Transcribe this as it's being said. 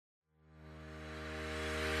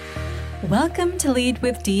Welcome to Lead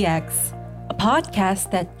with DX, a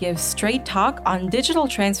podcast that gives straight talk on digital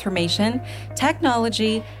transformation,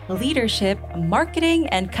 technology, leadership, marketing,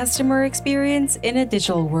 and customer experience in a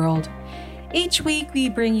digital world. Each week, we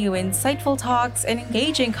bring you insightful talks and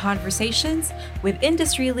engaging conversations with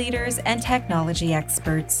industry leaders and technology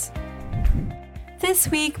experts. This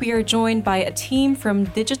week, we are joined by a team from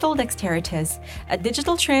Digital Dexteritas, a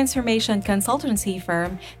digital transformation consultancy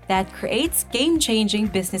firm that creates game-changing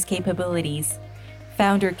business capabilities.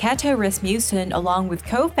 Founder Cato Rasmussen, along with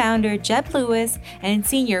co-founder Jeb Lewis and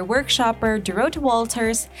senior workshopper Dorota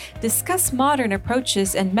Walters, discuss modern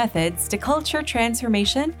approaches and methods to culture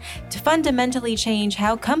transformation to fundamentally change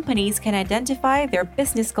how companies can identify their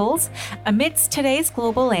business goals amidst today's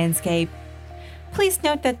global landscape. Please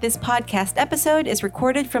note that this podcast episode is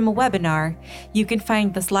recorded from a webinar. You can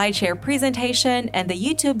find the SlideShare presentation and the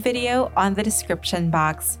YouTube video on the description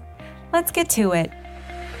box. Let's get to it.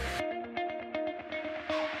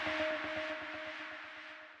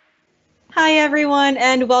 Hi, everyone,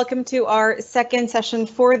 and welcome to our second session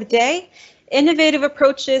for the day, Innovative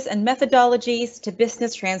Approaches and Methodologies to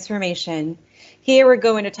Business Transformation. Here we're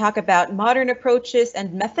going to talk about modern approaches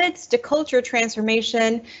and methods to culture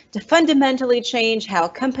transformation to fundamentally change how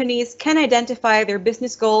companies can identify their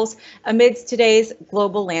business goals amidst today's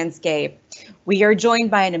global landscape. We are joined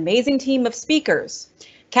by an amazing team of speakers.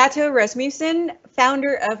 Cato Rasmussen,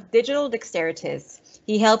 founder of Digital Dexteritas.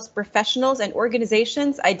 He helps professionals and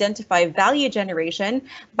organizations identify value generation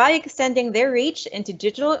by extending their reach into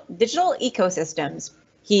digital ecosystems.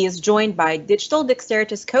 He is joined by Digital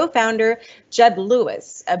Dexteritas co-founder Jeb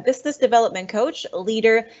Lewis, a business development coach,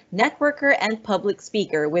 leader, networker, and public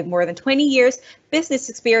speaker with more than 20 years business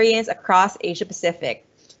experience across Asia Pacific.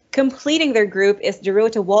 Completing their group is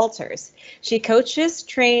Dorota Walters. She coaches,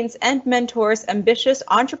 trains, and mentors ambitious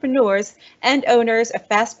entrepreneurs and owners of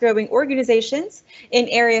fast-growing organizations in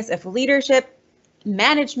areas of leadership,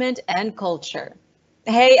 management, and culture.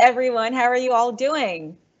 Hey everyone, how are you all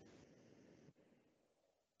doing?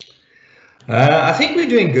 I think we're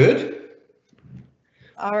doing good.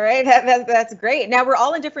 All right, that's great. Now we're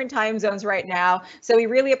all in different time zones right now, so we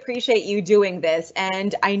really appreciate you doing this.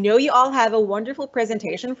 And I know you all have a wonderful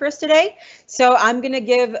presentation for us today, so I'm going to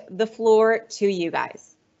give the floor to you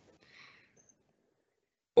guys.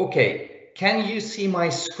 Okay, can you see my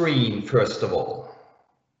screen first of all?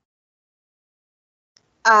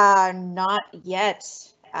 Not yet.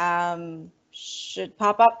 Should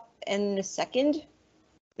pop up in a second.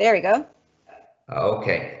 There we go.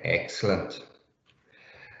 Okay, excellent.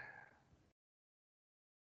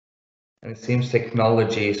 And it seems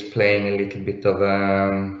technology is playing a little bit of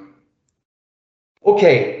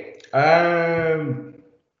Okay,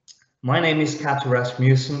 my name is Cato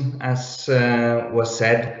Rasmussen, as was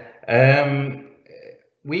said.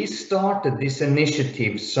 We started this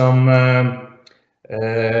initiative some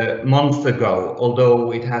month ago,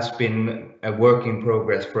 although it has been a work in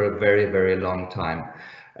progress for a very, very long time.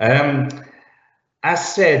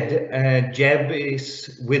 As said, Jeb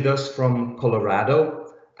is with us from Colorado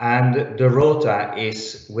and Dorota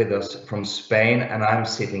is with us from Spain, and I'm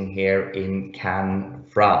sitting here in Cannes,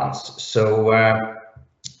 France. So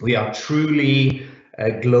we are truly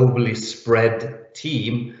a globally spread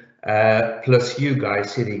team, plus you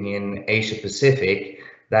guys sitting in Asia Pacific.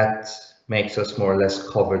 That makes us more or less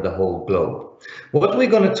cover the whole globe. What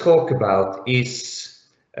we're going to talk about is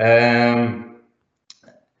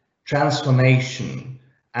transformation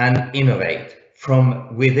and innovate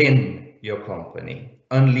from within your company,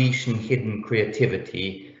 unleashing hidden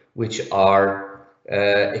creativity which are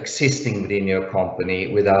existing within your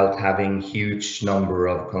company without having huge number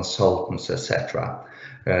of consultants, etc.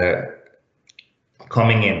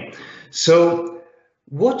 Coming in. So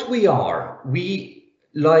what we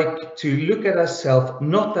like to look at ourselves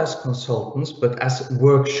not as consultants, but as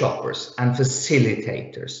workshoppers and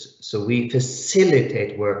facilitators. So we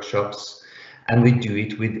facilitate workshops and we do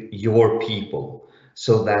it with your people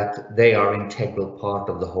so that they are an integral part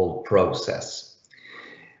of the whole process.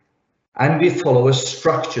 And we follow a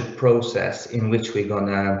structured process in which we're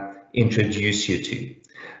gonna introduce you to.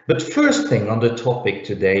 But first thing on the topic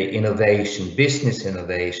today, innovation, business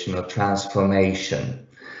innovation or transformation.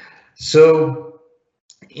 So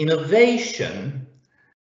innovation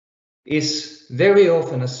is very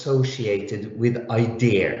often associated with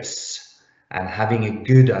ideas and having a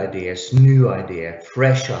good ideas, new idea,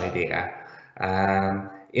 fresh idea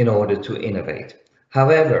in order to innovate.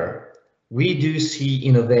 However, we do see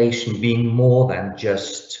innovation being more than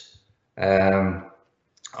just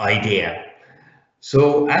idea.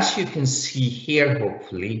 So as you can see here,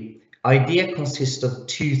 hopefully, idea consists of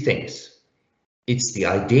two things. It's the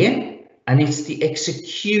idea and it's the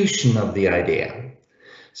execution of the idea.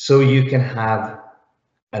 So you can have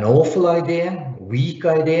an awful idea, weak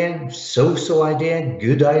idea, so-so idea,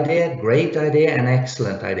 good idea, great idea, and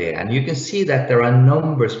excellent idea. And you can see that there are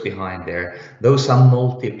numbers behind there. Those are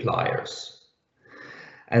multipliers.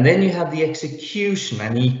 And then you have the execution,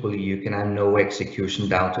 and equally you can have no execution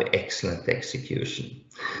down to excellent execution.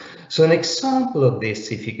 So an example of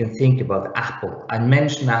this, if you can think about Apple, I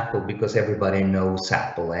mention Apple because everybody knows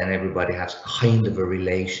Apple and everybody has kind of a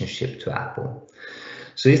relationship to Apple.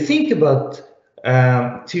 So you think about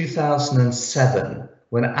 2007,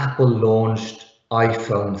 when Apple launched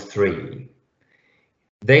iPhone 3.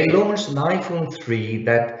 They launched an iPhone 3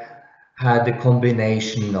 that had a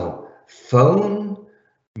combination of phone,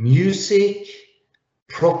 music,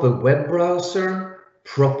 proper web browser,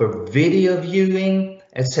 proper video viewing,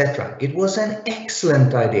 etc. It was an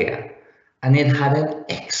excellent idea, and it had an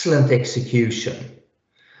excellent execution.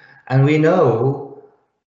 And we know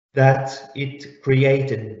that it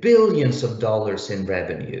created billions of dollars in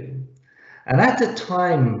revenue. And at the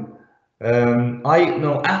time, I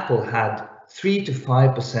know Apple had 3 to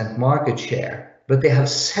 5% market share, but they have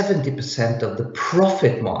 70% of the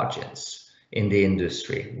profit margins in the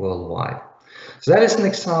industry worldwide. So that is an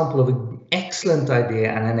example of an excellent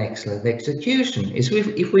idea and an excellent execution.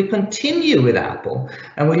 If we continue with Apple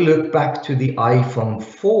and we look back to the iPhone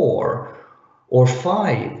 4 or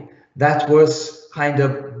 5, that was kind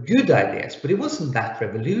of good ideas, but it wasn't that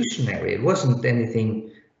revolutionary. It wasn't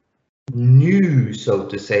anything new, so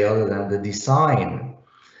to say, other than the design.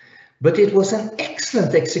 But it was an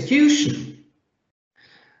excellent execution.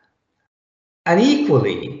 And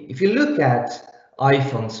equally, if you look at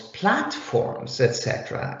iPhone's platforms,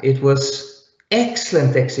 etc., it was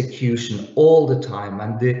excellent execution all the time,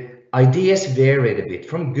 and the ideas varied a bit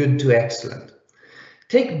from good to excellent.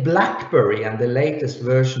 Take BlackBerry and the latest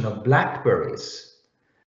version of BlackBerries.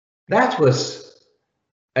 That was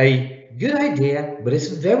a good idea, but it's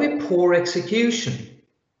very poor execution.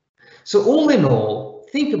 So all in all,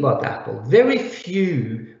 think about Apple. Very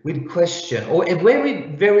few would question, or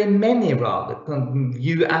very many rather,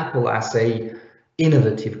 view Apple as a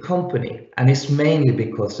innovative company, and it's mainly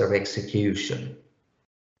because of execution.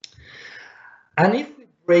 And if we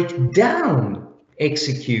break down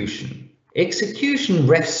execution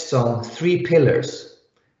rests on 3 pillars: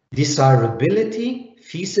 desirability,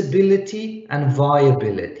 feasibility, and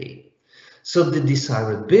viability. So the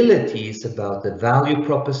desirability is about the value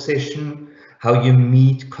proposition, how you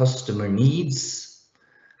meet customer needs,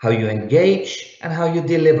 how you engage, and how you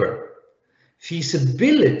deliver.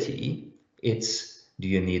 Feasibility, it's do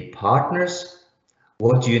you need partners?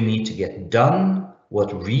 What do you need to get done?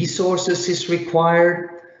 What resources is required?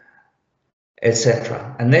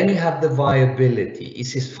 Etc. And then you have the viability.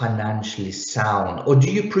 Is this financially sound, or do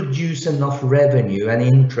you produce enough revenue and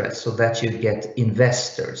interest so that you get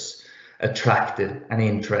investors attracted and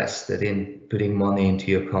interested in putting money into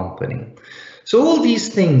your company? So all these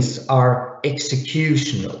things are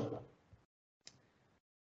executional,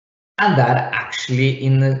 and that actually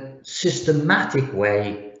in a systematic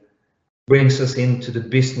way brings us into the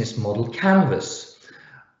business model canvas.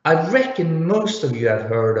 I reckon most of you have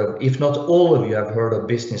heard of, if not all of you have heard of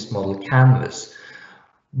business model canvas,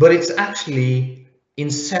 but it's actually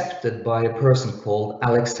incepted by a person called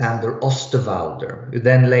Alexander Osterwalder, who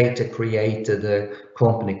then later created a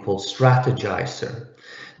company called Strategyzer.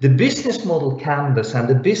 The business model canvas and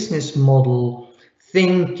the business model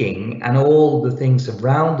thinking and all the things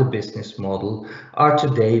around the business model are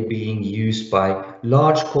today being used by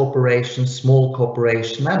large corporations, small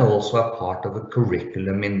corporations, and also are part of a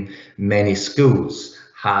curriculum in many schools,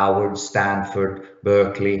 Howard, Stanford,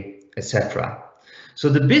 Berkeley, etc. So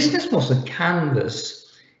the business model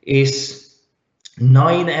canvas is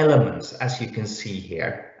 9 elements, as you can see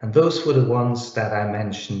here, and those were the ones that I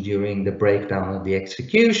mentioned during the breakdown of the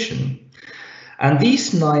execution. And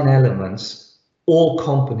these 9 elements all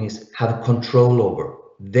companies have control over.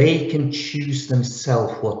 They can choose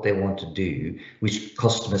themselves what they want to do, which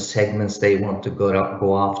customer segments they want to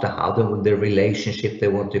go after, how the relationship they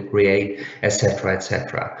want to create, etc.,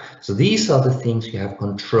 etc. So these are the things you have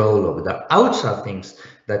control over. The outside things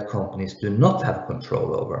that companies do not have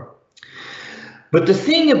control over. But the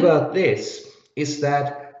thing about this is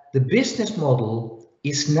that the business model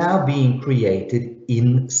is now being created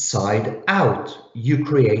inside out. You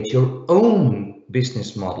create your own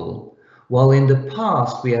business model, while in the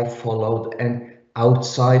past we have followed an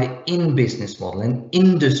outside in business model, an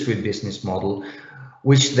industry business model,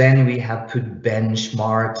 which then we have put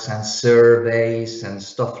benchmarks and surveys and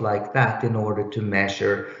stuff like that in order to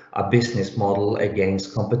measure a business model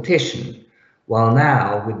against competition. While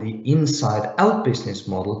now with the inside out business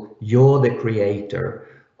model, you're the creator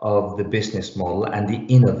of the business model and the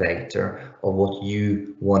innovator of what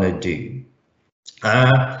you want to do.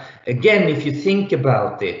 Again, if you think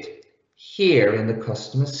about it here in the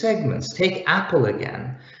customer segments, take Apple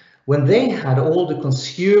again. When they had all the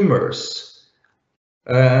consumers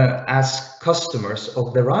as customers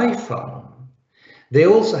of their iPhone, they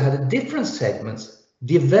also had a different segments,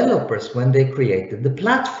 developers, when they created the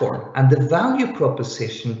platform, and the value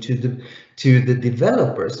proposition to the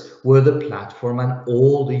developers were the platform and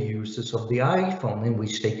all the users of the iPhone in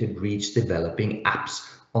which they could reach developing apps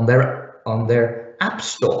on their app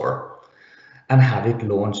store and have it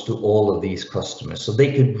launched to all of these customers. So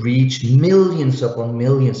they could reach millions upon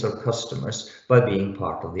millions of customers by being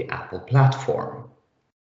part of the Apple platform.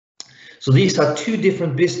 So these are two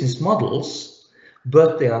different business models,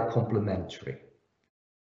 but they are complementary.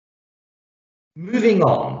 Moving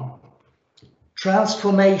on,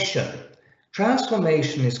 transformation.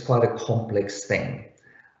 Transformation is quite a complex thing,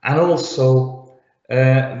 and also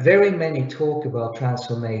very many talk about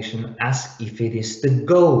transformation as if it is the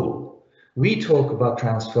goal. We talk about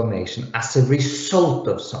transformation as a result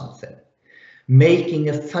of something, making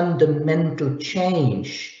a fundamental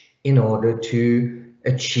change in order to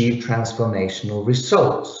achieve transformational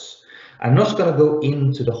results. I'm not going to go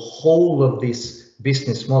into the whole of this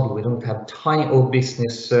business model. We don't have time, or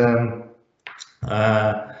business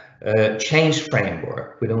change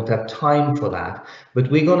framework. We don't have time for that,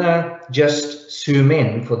 but we're gonna just zoom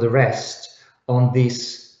in for the rest on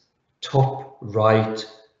this top right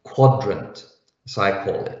quadrant, as I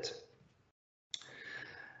call it.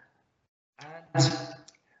 And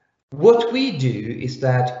what we do is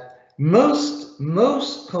that most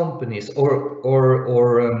companies or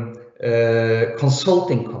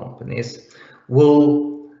consulting companies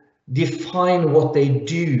will define what they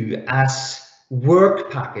do as work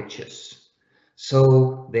packages.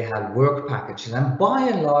 So they have work packages, and by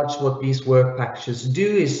and large what these work packages do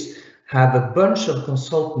is have a bunch of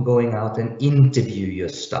consultants going out and interview your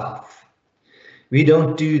staff. We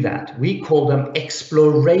don't do that. We call them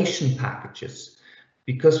exploration packages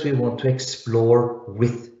because we want to explore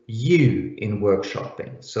with you in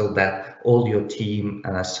workshopping, so that all your team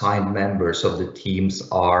and assigned members of the teams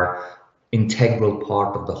are integral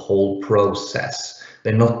part of the whole process.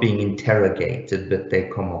 They're not being interrogated, but they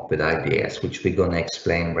come up with ideas, which we're going to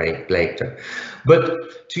explain later.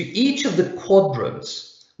 But to each of the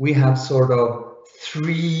quadrants, we have sort of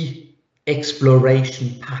 3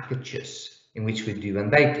 exploration packages in which we do, and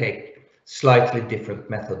they take slightly different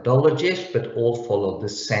methodologies, but all follow the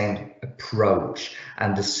same approach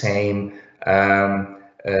and the same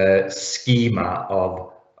schema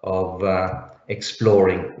of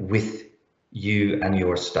exploring with you and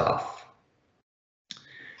your staff.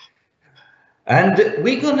 And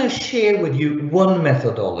we're going to share with you one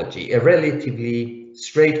methodology, a relatively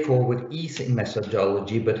straightforward, easy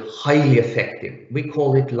methodology, but highly effective. We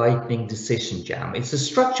call it Lightning Decision Jam. It's a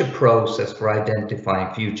structured process for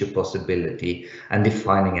identifying future possibility and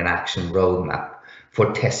defining an action roadmap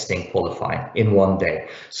for testing, qualifying in one day.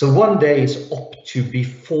 So one day is up to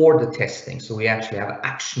before the testing. So we actually have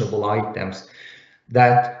actionable items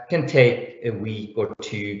that can take a week or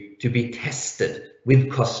 2 to be tested with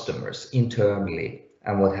customers internally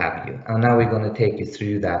and what have you. And now we're going to take you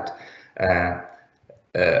through that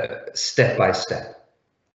step by step.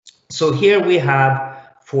 So here we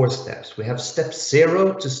have 4 steps. We have step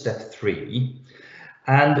 0 to step 3.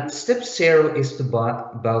 And step 0 is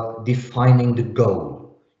about defining the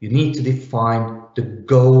goal. You need to define the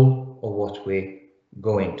goal of what we're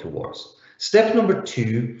going towards. Step number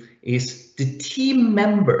 2 is the team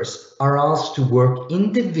members are asked to work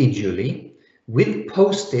individually with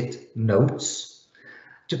post-it notes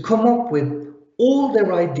to come up with all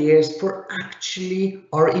their ideas for actually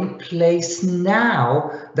are in place now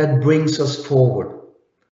that brings us forward.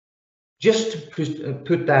 Just to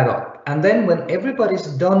put that up. And then when everybody's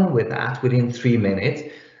done with that within 3 minutes,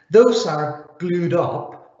 those are glued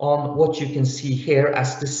up on what you can see here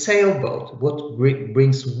as the sailboat, what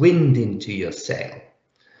brings wind into your sail.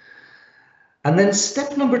 And then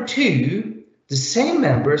step number 2, the same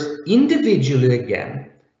members individually again,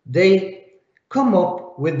 they come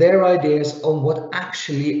up with their ideas on what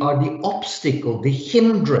actually are the obstacle, the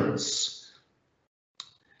hindrance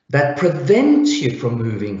that prevents you from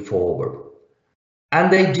moving forward. And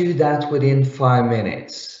they do that within 5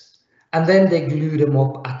 minutes. And then they glue them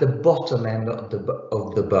up at the bottom end of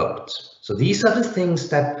the boat. So these are the things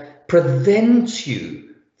that prevent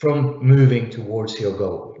you from moving towards your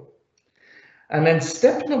goal. And then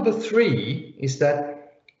step number 3 is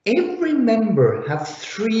that every member have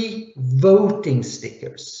 3 voting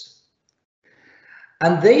stickers,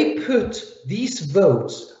 and they put these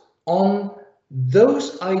votes on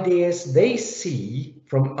those ideas they see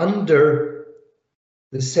from under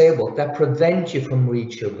the sailboat that prevent you from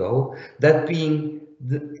reach your goal, that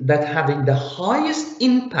having the highest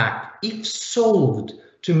impact if solved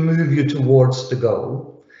to move you towards the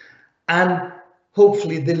goal, and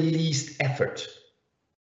hopefully the least effort.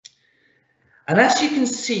 And as you can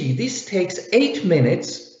see, this takes 8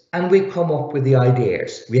 minutes and we come up with the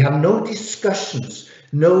ideas. We have no discussions,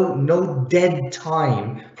 no dead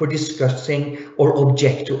time for discussing or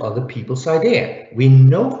object to other people's idea. We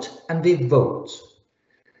note and we vote.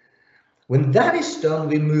 When that is done,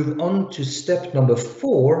 we move on to step number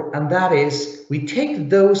 4, and that is we take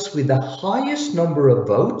those with the highest number of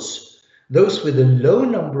votes, those with a low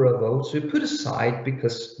number of votes, we put aside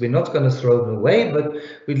because we're not going to throw them away, but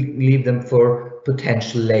we leave them for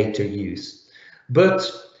potential later use. But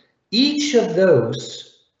each of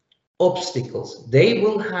those obstacles, they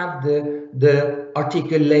will have the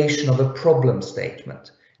articulation of a problem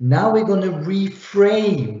statement. Now we're going to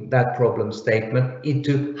reframe that problem statement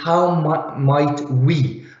into how might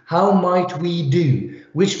we do,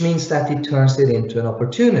 which means that it turns it into an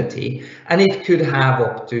opportunity, and it could have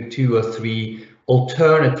up to 2 or 3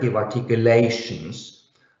 alternative articulations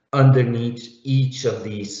underneath each of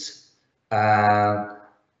these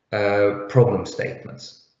problem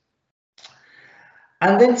statements.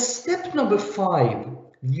 And then step number 5,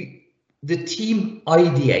 the team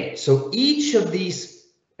ideate. So each of these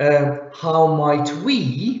how might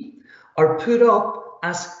we are put up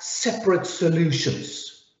as separate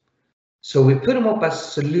solutions. So we put them up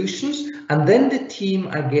as solutions, and then the team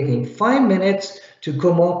are getting 5 minutes to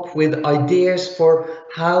come up with ideas for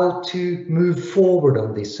how to move forward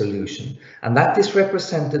on this solution. And that is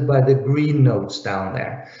represented by the green notes down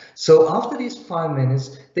there. So after these 5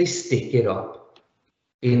 minutes, they stick it up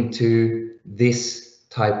into this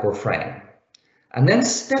type of frame. And then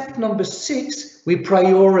step number 6, we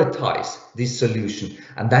prioritize this solution,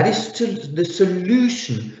 and that is to the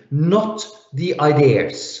solution, not the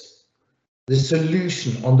ideas. The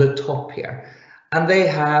solution on the top here. And they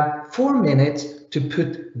have 4 minutes to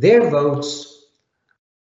put their votes,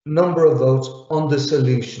 number of votes, on the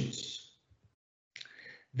solutions.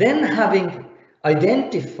 Then, having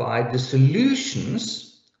identified the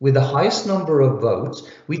solutions with the highest number of votes,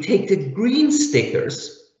 we take the green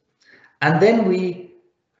stickers, and then we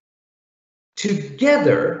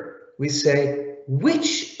together we say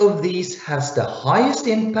which of these has the highest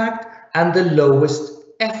impact and the lowest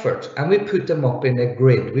effort, and we put them up in a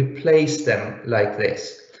grid. We place them like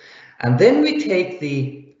this, and then we take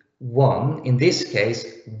the one, in this case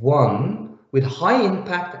 1 with high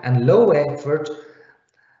impact and low effort,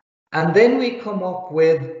 and then we come up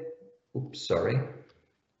with, oops, sorry,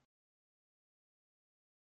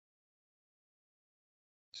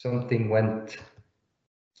 something went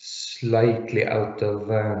slightly out of,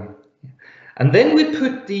 and then we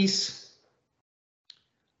put these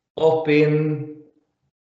up in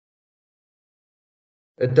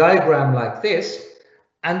a diagram like this,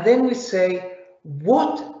 and then we say,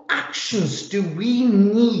 what actions do we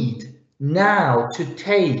need now to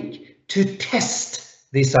take to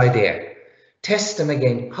test this idea? Test them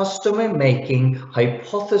again, customer, making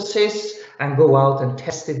hypothesis, and go out and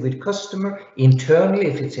test it with customer, internally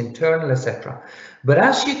if it's internal, etc. But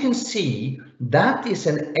as you can see, that is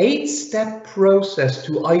an 8-step process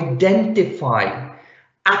to identify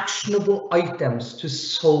actionable items to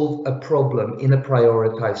solve a problem in a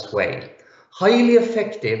prioritized way. Highly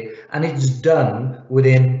effective, and it's done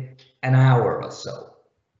within an hour or so.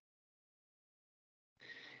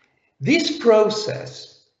 This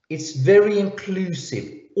process is very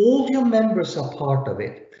inclusive. All your members are part of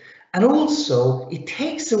it. And also, it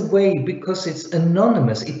takes away, because it's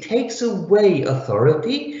anonymous, it takes away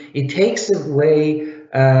authority, it takes away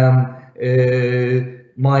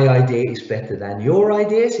my idea is better than your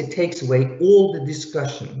ideas, it takes away all the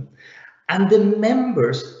discussion. And the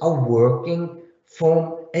members are working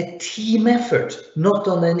from a team effort, not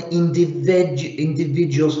on an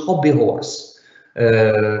individual's hobby horse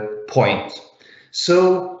point.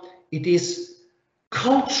 So it is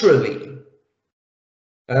culturally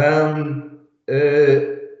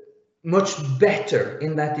much better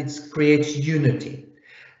in that it creates unity.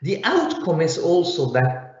 The outcome is also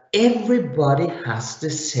that everybody has the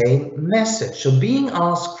same message. So being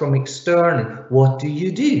asked from external, what do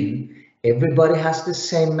you do? Everybody has the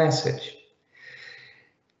same message.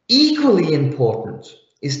 Equally important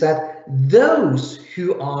is that those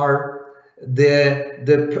who are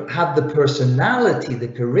have the personality, the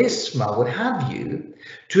charisma, what have you,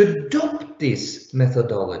 to adopt this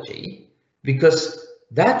methodology, because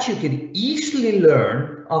that you can easily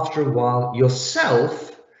learn after a while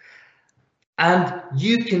yourself, and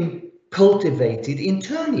you can cultivate it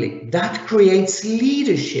internally. That creates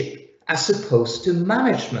leadership as opposed to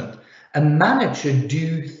management. A manager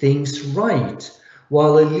do things right,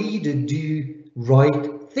 while a leader do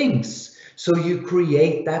right things. So you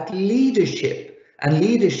create that leadership, and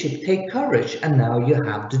leadership take courage, and now you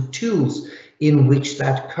have the tools in which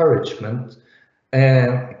that encouragement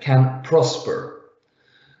can prosper.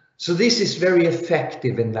 So this is very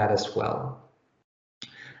effective in that as well.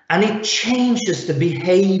 And it changes the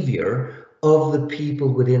behavior of the people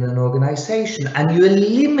within an organization, and you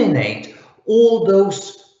eliminate all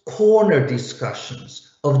those corner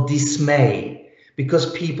discussions of dismay,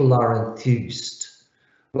 because people are enthused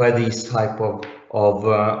by these type of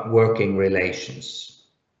working relations.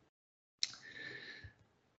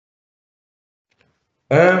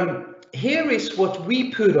 Here is what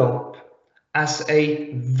we put up as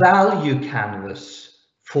a value canvas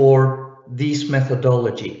for this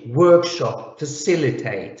methodology: workshop,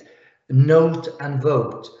 facilitate, note and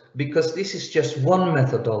vote, because this is just one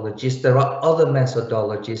methodology. There are other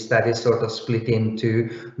methodologies that is sort of split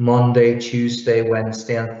into Monday, Tuesday,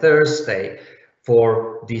 Wednesday and Thursday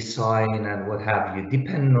for design and what have you,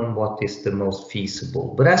 depending on what is the most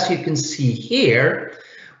feasible. But as you can see here,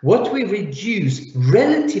 what we reduce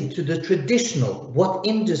relative to the traditional, what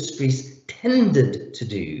industries tended to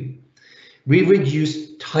do, we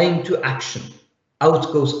reduce time to action.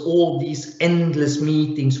 Out goes all these endless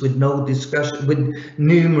meetings with no discussion, with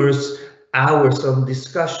numerous hours of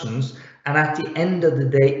discussions. And at the end of the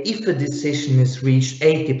day, if a decision is reached,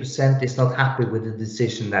 80% is not happy with the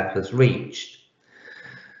decision that was reached.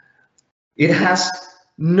 It has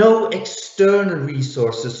no external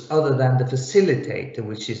resources other than the facilitator,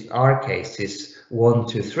 which in our case is 1,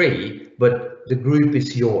 2, 3, but the group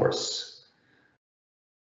is yours.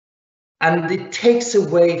 And it takes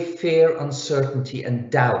away fear, uncertainty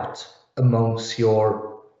and doubt amongst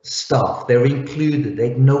your staff. They're included,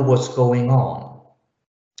 they know what's going on.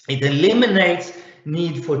 It eliminates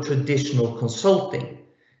need for traditional consulting,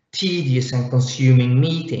 tedious and consuming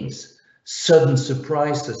meetings, sudden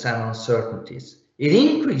surprises and uncertainties. It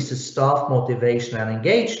increases staff motivation and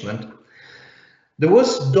engagement. There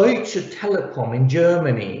was Deutsche Telekom in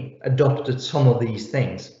Germany adopted some of these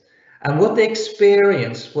things. And what they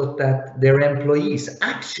experienced was that their employees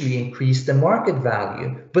actually increased the market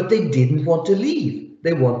value, but they didn't want to leave.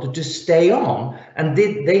 They wanted to stay on, and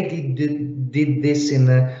they did this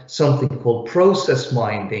in something called process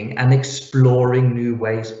minding and exploring new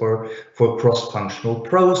ways for cross-functional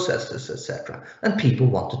processes, etc. And people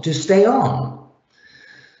wanted to stay on.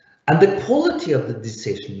 And the quality of the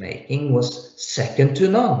decision making was second to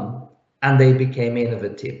none, and they became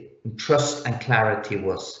innovative. Trust and clarity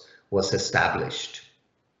was established.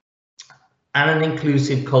 And an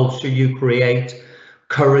inclusive culture you create,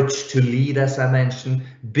 courage to lead, as I mentioned,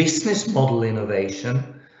 business model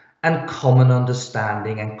innovation, and common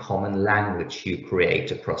understanding and common language you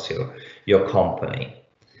create across your company.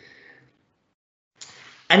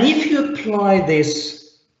 And if you apply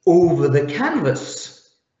this over the canvas,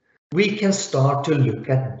 we can start to look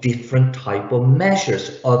at different type of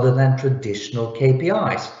measures other than traditional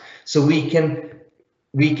KPIs. So we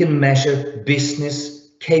can measure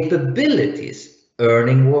business capabilities,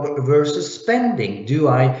 earning versus spending. Do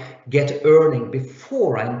I get earning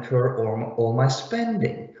before I incur all my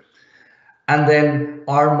spending? And then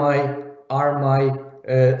are my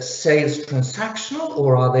sales transactional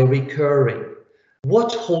or are they recurring?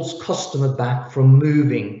 What holds customer back from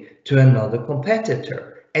moving to another competitor,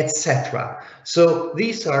 etc. So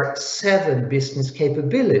these are 7 business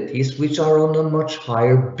capabilities which are on a much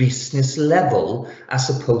higher business level as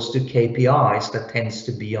opposed to KPIs that tends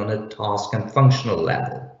to be on a task and functional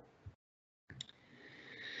level.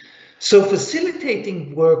 So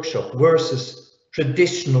facilitating workshop versus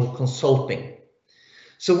traditional consulting.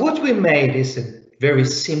 So what we made is a very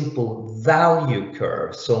simple value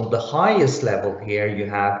curve. So on the highest level here you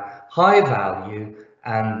have high value,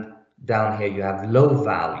 and down here you have low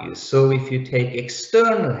value. So if you take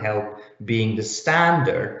external help being the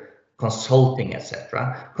standard, consulting,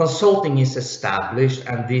 etc. Consulting is established,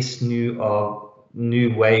 and this new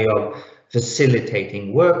way of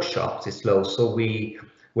facilitating workshops is low. So we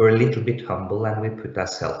were a little bit humble and we put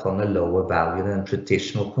ourselves on a lower value than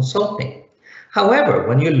traditional consulting. However,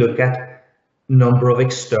 when you look at number of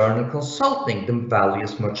external consulting, the value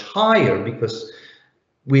is much higher because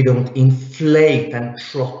we don't inflate and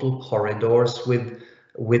throttle corridors with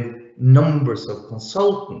numbers of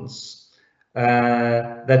consultants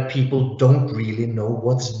that people don't really know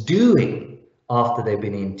what's doing after they've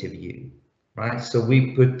been interviewed, right? So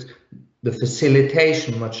we put the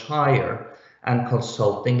facilitation much higher and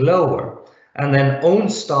consulting lower. And then own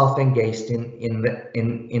staff engaged in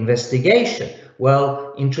investigation.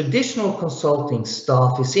 Well, in traditional consulting,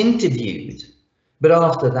 staff is interviewed, but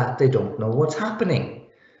after that, they don't know what's happening.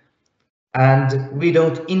 And we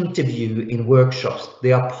don't interview in workshops.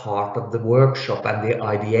 They are part of the workshop and the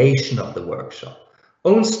ideation of the workshop.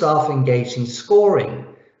 Own staff engaged in scoring,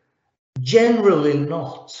 generally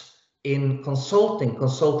not. In consulting,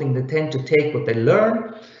 they tend to take what they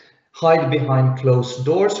learn, hide behind closed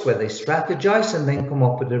doors where they strategize, and then come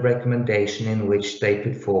up with a recommendation in which they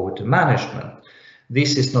put forward to management.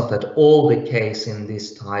 This is not at all the case in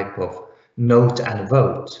this type of note and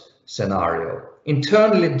vote scenario.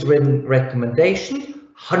 Internally driven recommendation,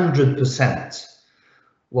 100%,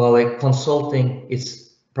 while a consulting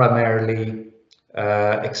is primarily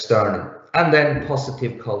external. And then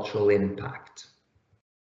positive cultural impact.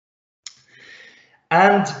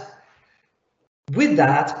 And with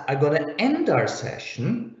that, I'm going to end our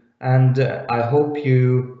session, and I hope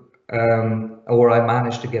you or I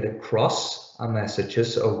managed to get across our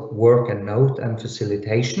messages of work and note and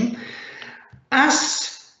facilitation.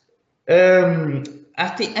 As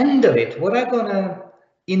at the end of it, what I'm going to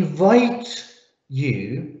invite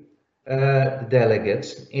you, the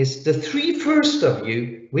delegates, is the three first of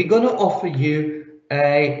you, we're going to offer you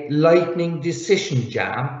a lightning decision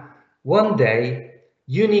jam. One day,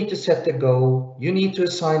 you need to set the goal, you need to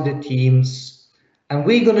assign the teams, and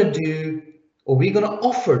we're going to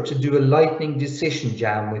offer to do a lightning decision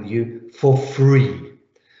jam with you for free.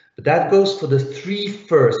 But that goes for the three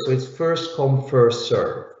first, so it's first come, first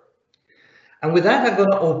serve. And with that, I'm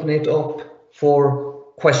going to open it up for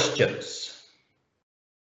questions.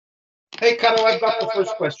 Hey, Karo, I've got the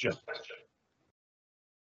first question.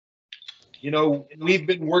 You know, we've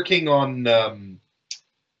been working on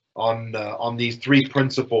these three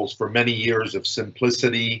principles for many years of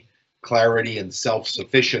simplicity, clarity, and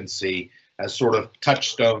self-sufficiency as sort of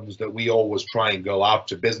touchstones that we always try and go out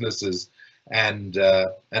to businesses and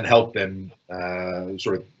help them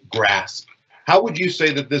sort of grasp. How would you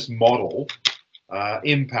say that this model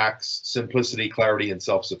impacts simplicity, clarity, and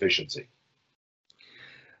self-sufficiency?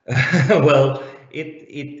 Well,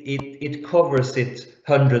 it covers it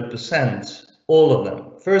 100%, all of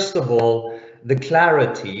them. First of all, the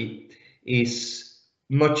clarity is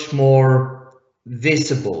much more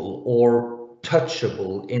visible or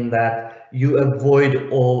touchable in that you avoid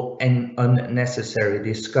all unnecessary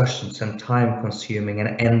discussions and time-consuming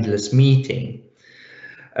and endless meeting.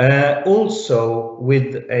 Also,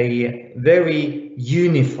 with a very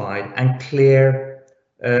unified and clear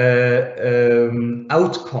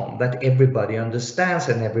outcome that everybody understands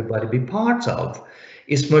and everybody be part of,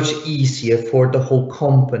 is much easier for the whole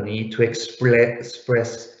company to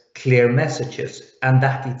express clear messages, and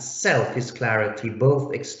that itself is clarity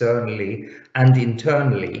both externally and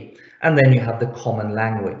internally. And then you have the common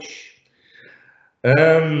language. What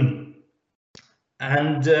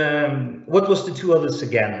was the two others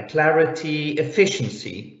again? Clarity,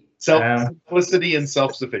 efficiency. Simplicity and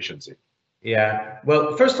self-sufficiency. Yeah,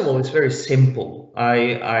 well, first of all, it's very simple.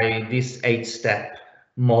 This 8-step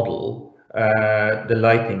model, the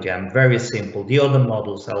lightning jam, very simple. The other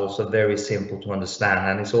models are also very simple to understand,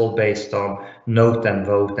 and it's all based on note and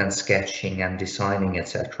vote and sketching and designing,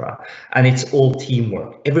 etc. And it's all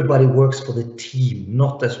teamwork. Everybody works for the team,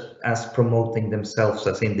 not as promoting themselves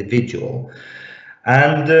as individual.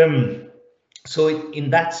 And so in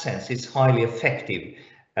that sense, it's highly effective.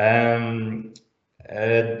 And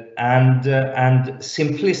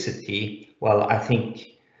simplicity, well, I think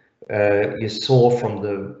you saw from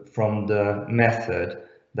the method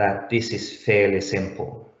that this is fairly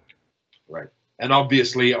simple. Right. And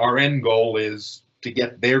obviously our end goal is to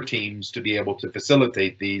get their teams to be able to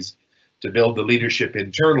facilitate these, to build the leadership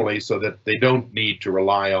internally so that they don't need to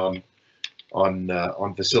rely on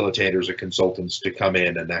facilitators or consultants to come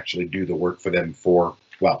in and actually do the work for them for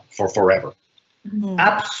forever. Mm-hmm.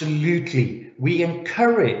 Absolutely. We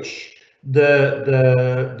encourage the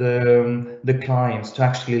clients to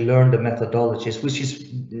actually learn the methodologies, which is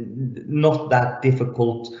not that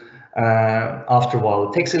difficult after a while.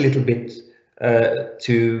 It takes a little bit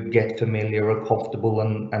to get familiar or comfortable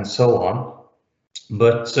and so on.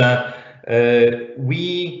 But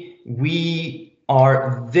we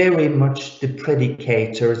are very much the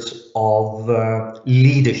predicators of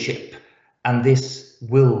leadership, and this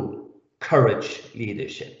will encourage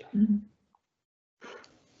leadership. Mm-hmm.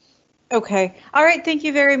 Okay. All right. Thank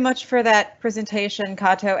you very much for that presentation,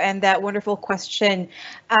 Kato, and that wonderful question,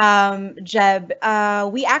 Jeb.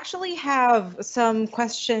 We actually have some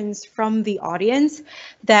questions from the audience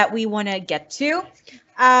that we want to get to.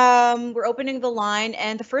 We're opening the line,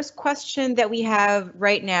 and the first question that we have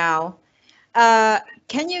right now,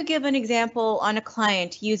 can you give an example on a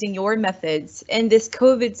client using your methods in this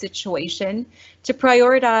COVID situation to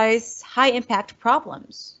prioritize high impact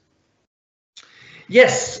problems?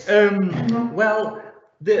 Yes, well,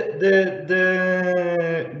 this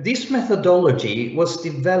methodology was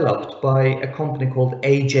developed by a company called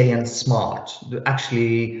AJ & Smart,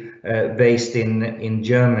 actually based in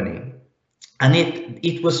Germany. And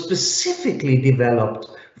it was specifically developed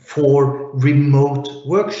for remote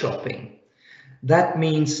workshopping. That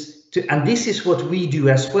means, and this is what we do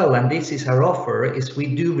as well, and this is our offer, is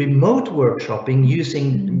we do remote workshopping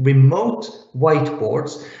using remote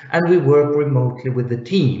whiteboards, and we work remotely with the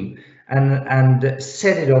team and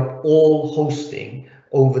set it up all hosting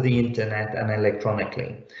over the internet and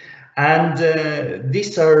electronically. And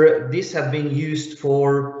these have been used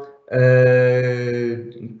for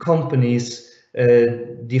companies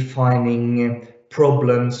defining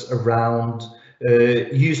problems around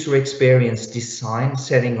user experience design,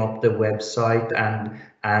 setting up the website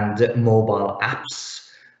and mobile apps.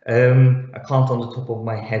 I can't on the top of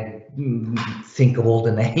my head think of all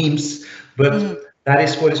the names, but that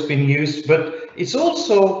is what has been used. But it's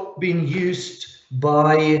also been used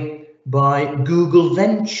by Google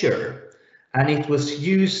Venture, and it was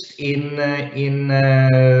used in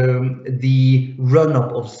the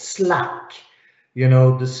run-up of Slack. You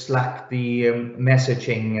know, the Slack, the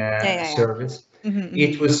messaging service.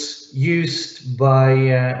 It was used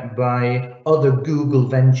by other Google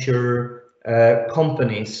Venture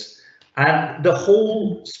companies, and the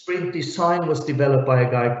whole sprint design was developed by a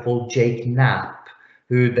guy called Jake Knapp,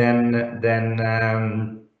 who then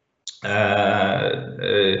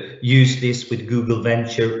used this with Google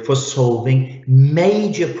Venture for solving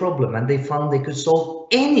major problem, and they found they could solve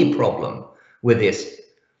any problem with this.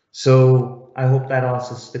 So I hope that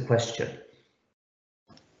answers the question.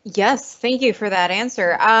 Yes, thank you for that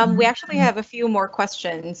answer. We actually have a few more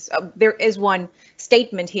questions. There is one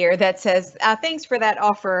statement here that says, thanks for that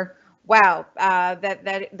offer. Wow,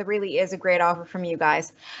 that really is a great offer from you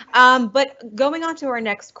guys. But going on to our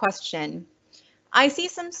next question, I see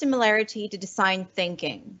some similarity to design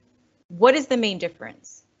thinking. What is the main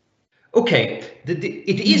difference? Okay,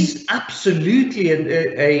 it is absolutely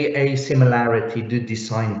a similarity to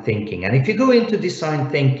design thinking. And if you go into design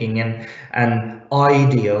thinking and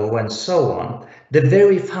IDEO and so on, the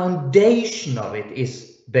very foundation of it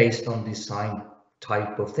is based on design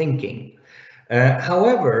type of thinking.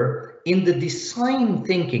 However, in the design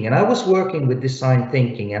thinking, and I was working with design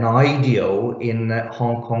thinking and IDEO in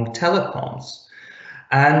Hong Kong telecoms,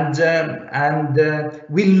 and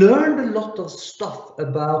we learned a lot of stuff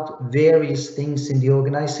about various things in the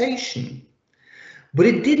organization, but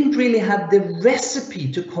it didn't really have the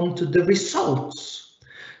recipe to come to the results.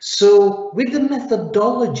 So with the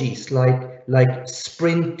methodologies like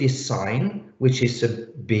sprint design, which is a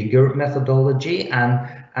bigger methodology,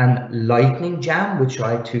 and Lightning Jam, which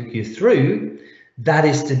I took you through, that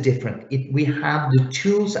is the difference. We have the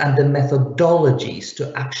tools and the methodologies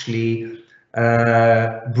to actually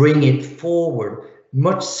bring it forward,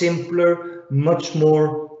 much simpler, much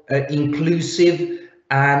more inclusive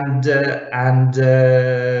and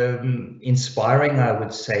inspiring, I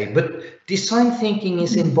would say. But design thinking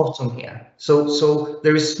is in bottom here, so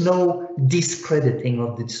there is no discrediting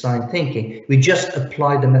of the design thinking. We just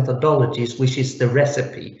apply the methodologies, which is the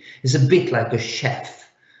recipe. It's a bit like a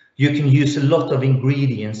chef. You can use a lot of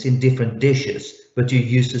ingredients in different dishes, but you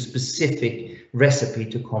use a specific recipe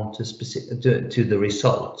to come to the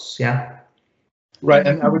results. Yeah, right.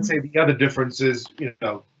 And I would say the other difference is,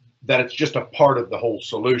 that it's just a part of the whole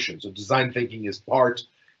solution. So design thinking is part,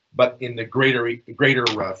 but in the greater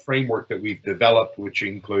framework that we've developed, which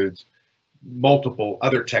includes multiple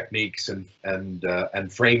other techniques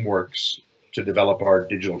and frameworks to develop our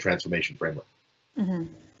digital transformation framework. Mm-hmm.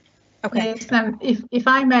 Okay. Yes, and if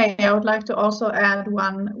I may, I would like to also add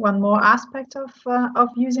one more aspect of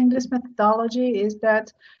using this methodology is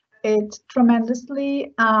that it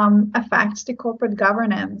tremendously affects the corporate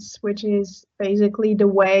governance, which is basically the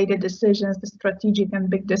way the decisions, the strategic and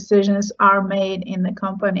big decisions are made in the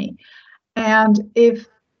company. And if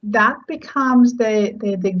that becomes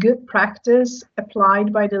the good practice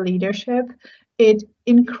applied by the leadership, it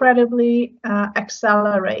incredibly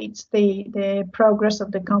accelerates the progress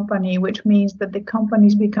of the company, which means that the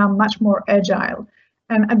companies become much more agile.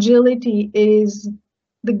 And agility is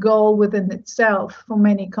the goal within itself for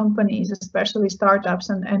many companies, especially startups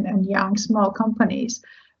and young small companies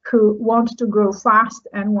who want to grow fast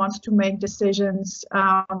and want to make decisions,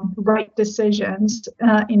 right decisions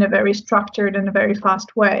in a very structured and a very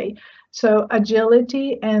fast way. So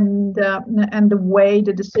agility and the way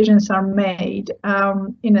the decisions are made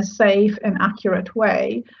in a safe and accurate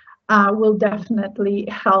way will definitely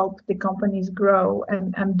help the companies grow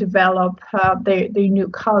and develop their new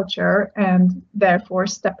culture, and therefore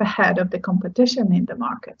step ahead of the competition in the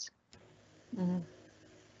market. Mm-hmm.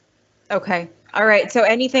 Okay. All right. So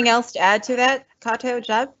anything else to add to that, Kato,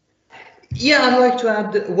 Jeb? Yeah, I'd like to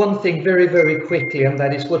add one thing very, very quickly, and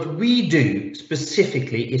that is what we do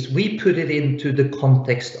specifically is we put it into the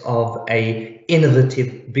context of a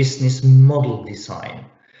innovative business model design.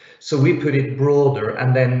 So we put it broader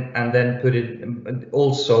and then put it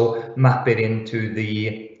also map it into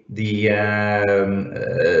the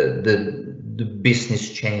business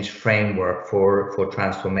change framework for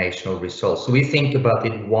transformational results. So we think about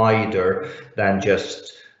it wider than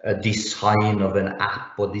just a design of an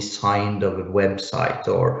app or design of a website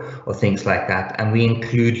or things like that, and we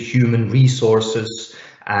include human resources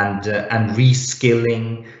and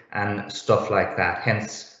reskilling and stuff like that.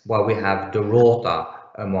 Hence why we have Dorota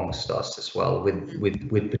amongst us as well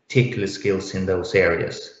with particular skills in those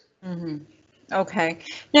areas. Mm-hmm. Okay.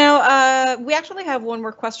 Now we actually have one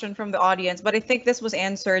more question from the audience, but I think this was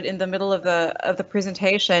answered in the middle of the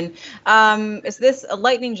presentation. Is this a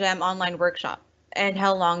Lightning Jam online workshop? And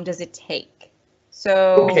how long does it take?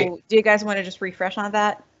 So okay. Do you guys want to just refresh on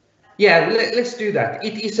that? Yeah, let's do that.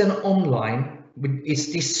 It is an online, it's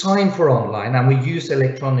designed for online, and we use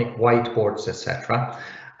electronic whiteboards, etc.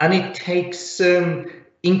 And it takes,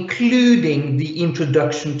 including the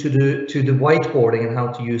introduction to the whiteboarding and how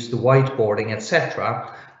to use the whiteboarding,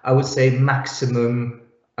 etc. I would say maximum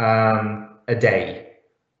a day,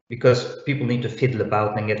 because people need to fiddle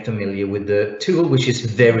about and get familiar with the tool, which is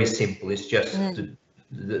very simple. It's just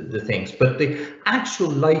the things. But the actual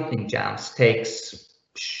lightning jams takes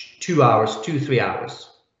 2 hours, 2-3 hours.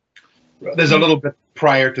 There's a little bit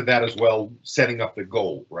prior to that as well, setting up the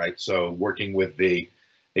goal, right? So working with the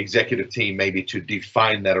executive team maybe to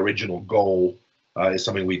define that original goal is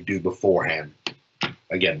something we do beforehand.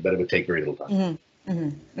 Again, but it would take very little time. Mm-hmm.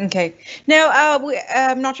 Mm-hmm. Okay. Now,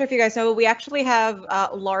 I'm not sure if you guys know, we actually have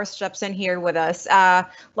Lars Jepsen here with us.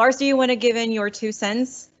 Lars, do you want to give in your 2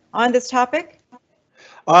 cents on this topic?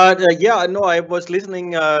 Yeah, no, I was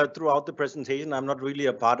listening throughout the presentation. I'm not really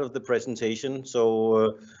a part of the presentation.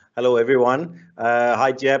 So hello, everyone.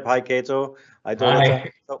 Hi, Jeb. Hi, Kato.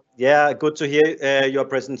 Hi. Yeah, good to hear your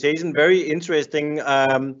presentation. Very interesting.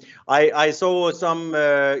 I saw some,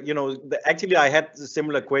 actually I had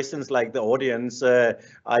similar questions like the audience.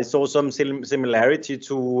 I saw some similarity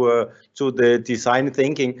to the design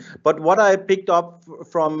thinking. But what I picked up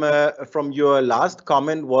from your last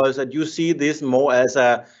comment was that you see this more as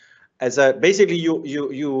a basically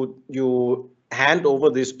you hand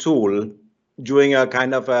over this tool during a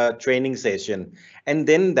kind of a training session, and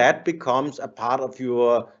then that becomes a part of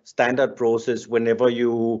your standard process whenever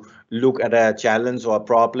you look at a challenge or a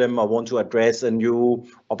problem or want to address a new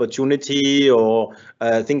opportunity or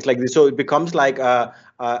things like this. So it becomes like an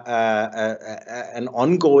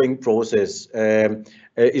ongoing process.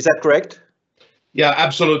 Is that correct? Yeah,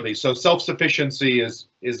 absolutely. So self-sufficiency is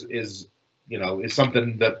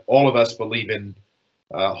something that all of us believe in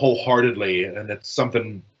wholeheartedly, and it's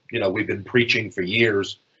something we've been preaching for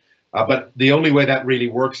years. But the only way that really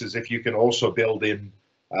works is if you can also build in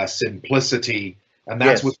simplicity, and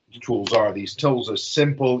that's what these tools are. These tools are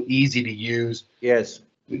simple, easy to use. Yes.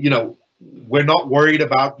 We're not worried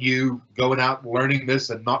about you going out and learning this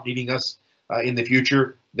and not needing us in the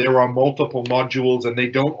future. There are multiple modules, and they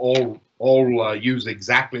don't all use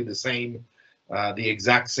exactly the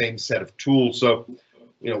exact same set of tools. So,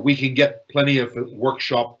 we can get plenty of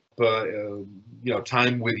workshop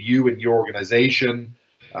time with you and your organization,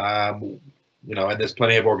 and there's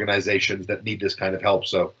plenty of organizations that need this kind of help.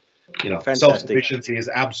 So, self-sufficiency is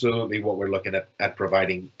absolutely what we're looking at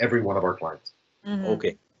providing every one of our clients. Mm-hmm.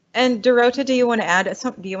 Okay. And Dorota, do you want to add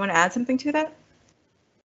something to that?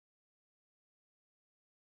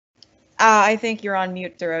 I think you're on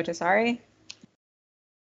mute, Dorota. Sorry.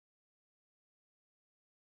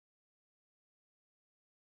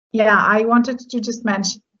 Yeah, I wanted to just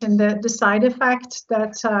mention the side effect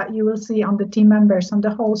that you will see on the team members, on the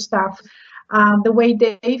whole staff. The way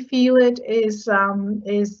they feel it is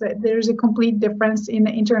that there's a complete difference in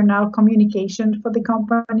internal communication for the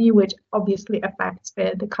company, which obviously affects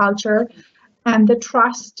the culture. and the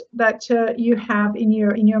trust that you have in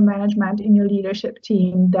your management, in your leadership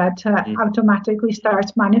team, that automatically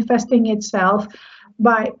starts manifesting itself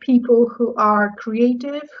by people who are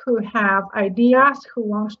creative, who have ideas, who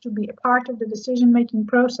want to be a part of the decision-making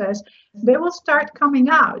process. They will start coming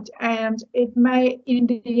out, and it may, in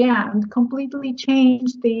the end, completely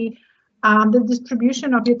change the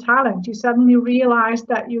distribution of your talent. You suddenly realize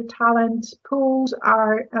that your talent pools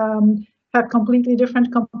are have completely different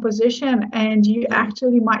composition, and you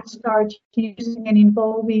actually might start using and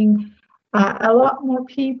involving a lot more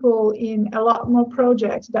people in a lot more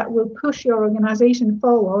projects that will push your organization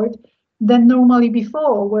forward than normally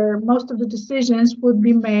before, where most of the decisions would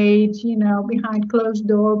be made, behind closed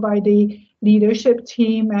door by the leadership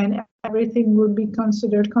team, and everything would be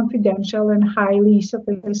considered confidential and highly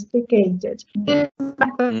sophisticated.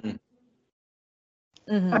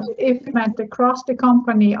 If meant across the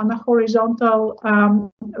company on the horizontal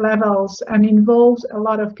levels and involves a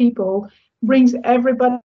lot of people, brings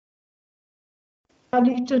everybody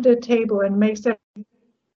to the table and makes it.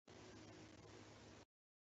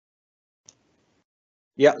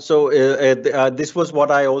 Yeah, so this was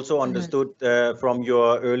what I also understood from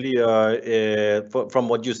your earlier, from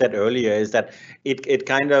what you said earlier, is that it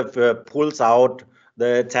kind of pulls out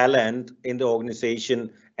the talent in the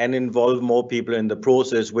organization and involve more people in the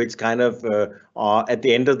process, which kind of at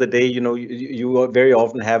the end of the day, you very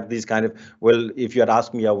often have these kind of, well, if you had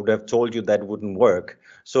asked me, I would have told you that wouldn't work.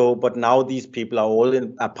 So, but now these people are all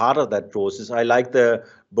a part of that process. I like the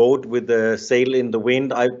boat with the sail in the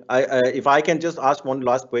wind. If I can just ask one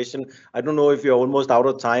last question, I don't know if you're almost out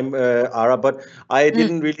of time, Ara, but I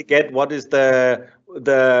didn't really get what is the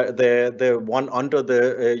one under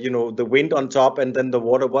the the wind on top and then the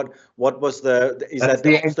water. What was is that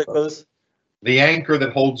the obstacles? The anchor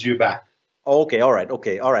that holds you back. Okay, all right,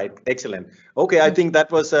 excellent. Okay, I think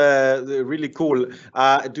that was really cool.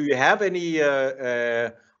 Do you have any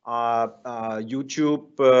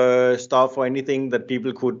YouTube stuff or anything that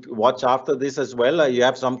people could watch after this as well? You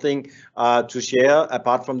have something to share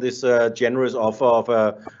apart from this generous offer of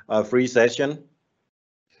a free session?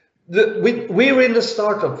 We're in the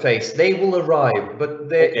startup phase. They will arrive, but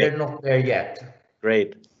they're not there yet.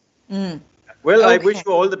 Great. Well, I wish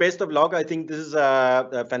you all the best of luck. I think this is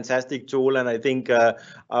a fantastic tool, and I think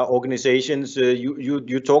organizations,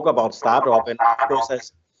 you talk about startup, and of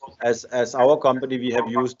course, as our company, we have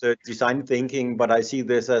used design thinking, but I see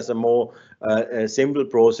this as a more simple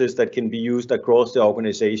process that can be used across the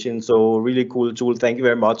organization. So really cool tool. Thank you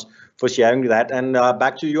very much for sharing that. And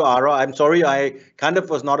back to you, Ara. I'm sorry, I kind of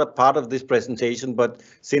was not a part of this presentation, but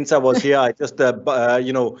since I was here, I just, I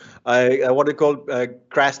what do you call,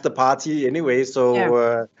 crashed the party anyway.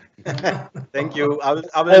 So thank you.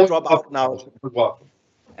 I will drop out now.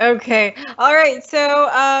 Okay. All right. So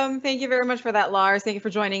thank you very much for that, Lars. Thank you for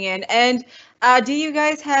joining in. And do you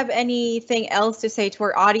guys have anything else to say to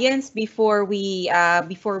our audience before we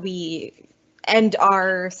end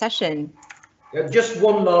our session? Just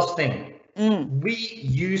one last thing. We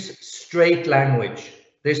use straight language.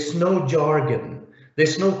 There's no jargon.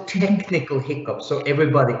 There's no technical hiccups, so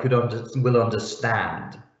everybody will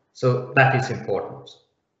understand. So that is important.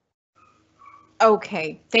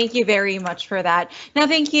 Okay, thank you very much for that. Now,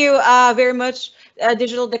 thank you very much,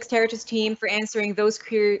 Digital Dexteritas team, for answering those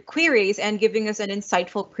queries and giving us an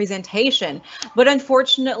insightful presentation. But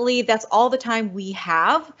unfortunately, that's all the time we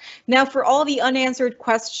have. Now, for all the unanswered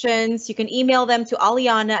questions, you can email them to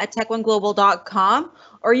aliana@techoneglobal.com,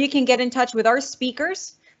 or you can get in touch with our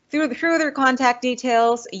speakers through their contact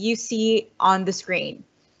details you see on the screen.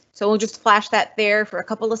 So we'll just flash that there for a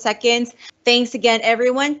couple of seconds. Thanks again,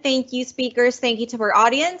 everyone. Thank you, speakers. Thank you to our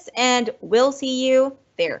audience, and we'll see you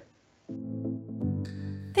there.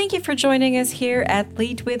 Thank you for joining us here at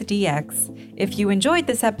Lead with DX. If you enjoyed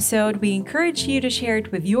this episode, we encourage you to share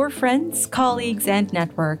it with your friends, colleagues, and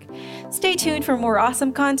network. Stay tuned for more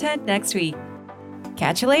awesome content next week.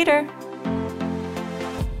 Catch you later.